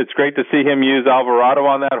 it's great to see him use Alvarado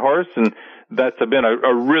on that horse, and that's been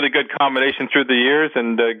a really good combination through the years,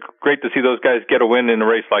 and great to see those guys get a win in a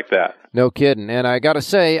race like that. No kidding. And I got to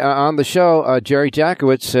say, on the show, Jerry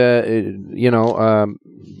Jackowitz,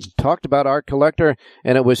 talked about Art Collector,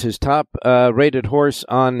 and it was his top rated horse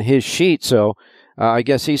on his sheet. So I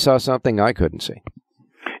guess he saw something I couldn't see.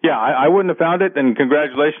 Yeah, I wouldn't have found it, and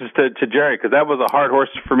congratulations to Jerry, because that was a hard horse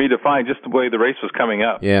for me to find just the way the race was coming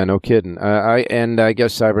up. Yeah, no kidding. I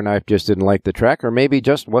guess Cyberknife just didn't like the track, or maybe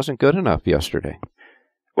just wasn't good enough yesterday.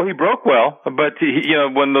 Well, he broke well, but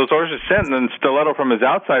when those horses sent and then Stiletto from his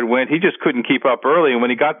outside went, he just couldn't keep up early, and when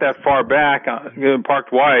he got that far back,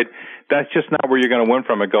 parked wide, that's just not where you're going to win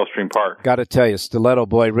from at Gulfstream Park. Got to tell you, Stiletto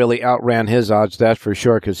Boy really outran his odds, that's for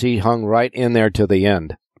sure, because he hung right in there to the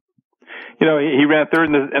end. He ran third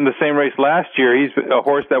in the same race last year. He's a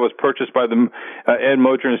horse that was purchased by the Ed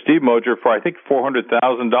Moger and Steve Moger for, I think,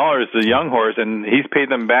 $400,000, a young horse, and he's paid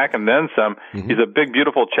them back and then some. Mm-hmm. He's a big,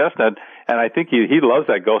 beautiful chestnut, and I think he loves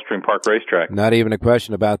that Gulfstream Park racetrack. Not even a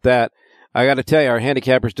question about that. I got to tell you, our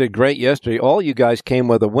handicappers did great yesterday. All you guys came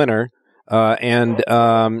with a winner, and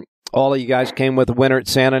all of you guys came with a winner at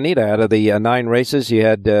Santa Anita. Out of the 9 races, you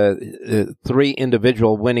had 3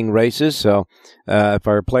 individual winning races. So if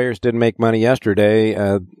our players didn't make money yesterday,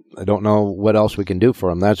 I don't know what else we can do for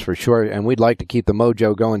them, that's for sure. And we'd like to keep the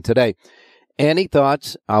mojo going today. Any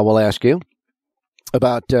thoughts, I will ask you,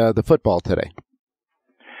 about the football today?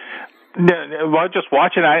 Well, just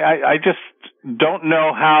watching, I just don't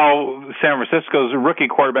know how San Francisco's rookie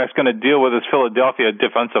quarterback's going to deal with this Philadelphia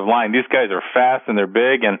defensive line. These guys are fast and they're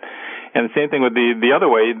big, and the same thing with the other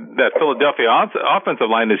way. That Philadelphia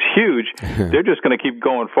offensive line is huge. They're just going to keep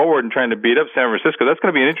going forward and trying to beat up San Francisco. That's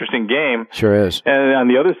going to be an interesting game. Sure is. And on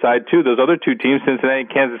the other side too, those other 2 teams, Cincinnati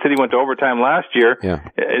and Kansas City, went to overtime last year. Yeah.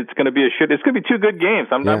 It's going to be it's going to be 2 good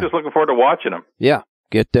games. I'm just looking forward to watching them. Yeah.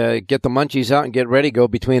 Get the munchies out and get ready. Go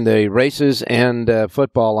between the races and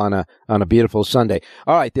football on a beautiful Sunday.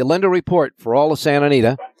 All right, the Lindo Report for all of Santa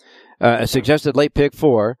Anita. A suggested late pick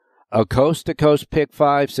 4, a coast-to-coast pick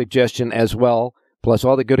 5 suggestion as well, plus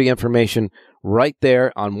all the goodie information right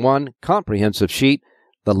there on one comprehensive sheet.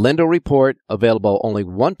 The Lindo Report, available only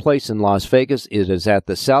one place in Las Vegas. It is at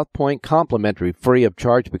the South Point, complimentary, free of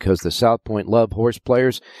charge, because the South Point love horse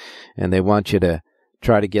players, and they want you to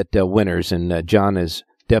try to get winners, and John is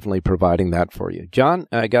definitely providing that for you. John,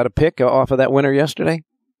 I got a pick off of that winner yesterday?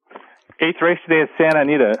 8th race today at Santa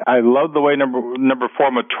Anita. I love the way number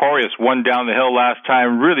 4, Motorious, won down the hill last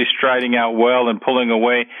time, really striding out well and pulling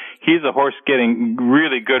away. He's a horse getting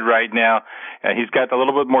really good right now. He's got a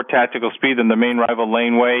little bit more tactical speed than the main rival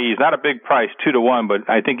Laneway. He's not a big price, 2-1, but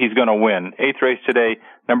I think he's going to win. 8th race today,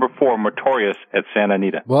 number 4, Motorious at Santa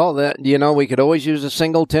Anita. Well, we could always use a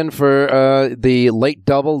singleton for the late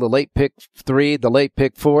double, the late pick 3, the late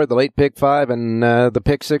pick 4, the late pick 5, and the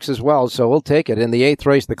pick 6 as well. So we'll take it. In the 8th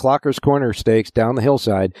race, the Clockers Corner Stakes down the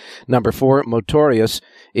hillside, number 4, Motorious,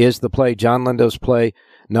 is the play. John Lindo's play,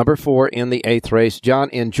 number 4 in the 8th race.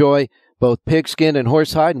 John, enjoy both pigskin and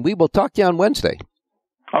horsehide, and we will talk to you on Wednesday.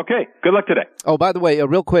 Okay. Good luck today. Oh, by the way,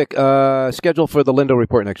 real quick, schedule for the Lindo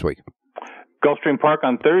Report next week. Gulfstream Park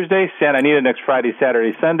on Thursday, Santa Anita next Friday,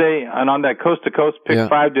 Saturday, Sunday, and on that coast-to-coast pick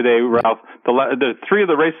 5 today, Ralph. The 3 of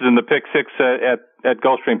the races in the pick 6 at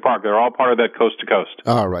Gulfstream Park, they're all part of that coast-to-coast.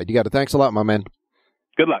 All right, you got it. Thanks a lot, my man.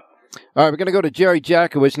 Good luck. All right, we're going to go to Jerry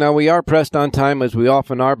Jackowicz. Now, we are pressed on time, as we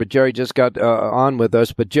often are, but Jerry just got on with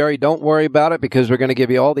us. But, Jerry, don't worry about it, because we're going to give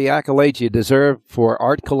you all the accolades you deserve for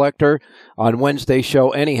Art Collector on Wednesday's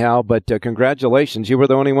show anyhow. But congratulations. You were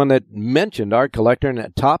the only one that mentioned Art Collector and a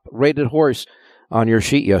top-rated horse on your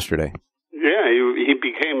sheet yesterday. Yeah, he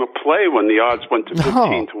became a play when the odds went to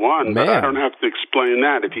 15-1. But I don't have to explain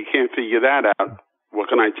that. If you can't figure that out, what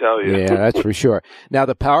can I tell you? Yeah, that's for sure. Now,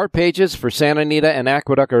 the power pages for Santa Anita and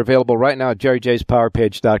Aqueduct are available right now at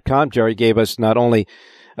jerryjspowerpage.com. Jerry gave us not only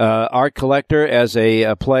Art Collector as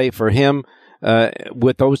a play for him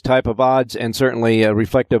with those type of odds, and certainly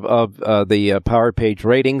reflective of the power page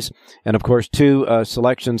ratings. And, of course, 2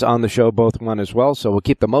 selections on the show, both won as well. So we'll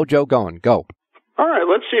keep the mojo going. Go. All right,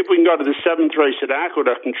 let's see if we can go to the 7th race at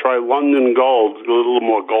Aqueduct and try London Gold. A little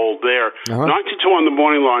more gold there. 9-2 on the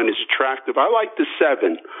morning line is attractive. I like the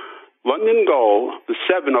 7. London Gold, the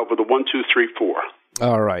 7 over the 1, 2, 3, 4.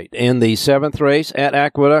 All right. In the 7th race at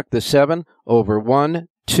Aqueduct, the 7 over 1,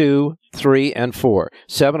 2, 3, and 4.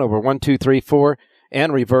 7 over 1, 2, 3, 4,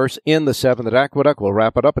 and reverse in the 7th at Aqueduct. We'll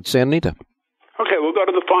wrap it up at Santa Anita. Okay, we'll go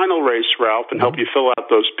to the final race, Ralph, and help you fill out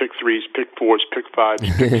those pick 3s, pick 4s, pick 5s,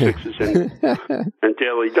 pick 6s, and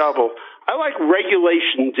daily double. I like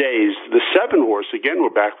Regulation Days. The 7 horse, again, we're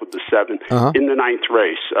back with the 7, in the 9th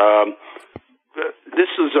race. This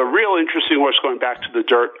is a real interesting horse going back to the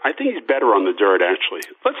dirt. I think he's better on the dirt, actually.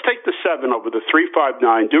 Let's take the 7 over the 3, 5,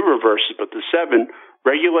 9, do reverses, but the 7,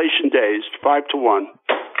 Regulation Days, 5-1.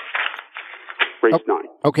 Race 9.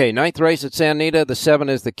 Okay, 9th race at Santa Anita. The 7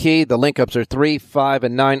 is the key. The link-ups are 3, 5,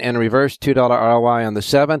 and 9, and reverse. $2 ROI on the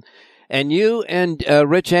 7. And you and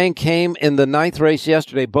Rich Eng came in the 9th race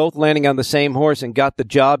yesterday, both landing on the same horse and got the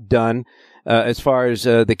job done as far as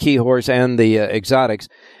the key horse and the exotics.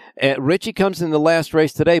 Richie comes in the last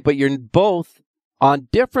race today, but you're both on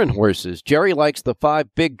different horses. Jerry likes the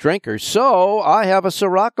 5 big drinkers, so I have a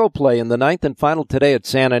Sirocco play in the 9th and final today at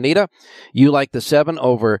Santa Anita. You like the 7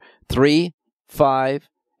 over 3, 5,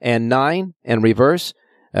 and 9, and reverse.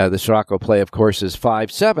 The Sirocco play, of course, is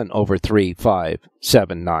 5-7 over 3, 5,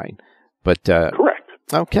 7, 9. But correct.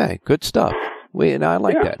 Okay, good stuff. I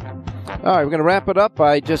like that. All right, we're going to wrap it up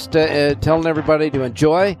by just telling everybody to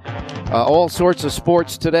enjoy all sorts of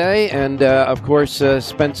sports today, and of course,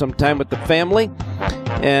 spend some time with the family.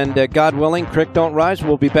 And God willing, Crick Don't Rise.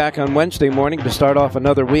 We'll be back on Wednesday morning to start off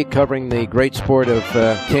another week covering the great sport of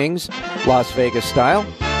Kings, Las Vegas style.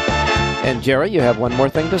 And, Jerry, you have one more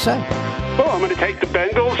thing to say. Well, I'm going to take the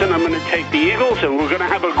Bengals, and I'm going to take the Eagles, and we're going to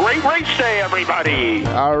have a great race day, everybody.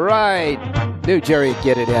 All right. New Jerry,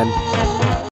 get it in.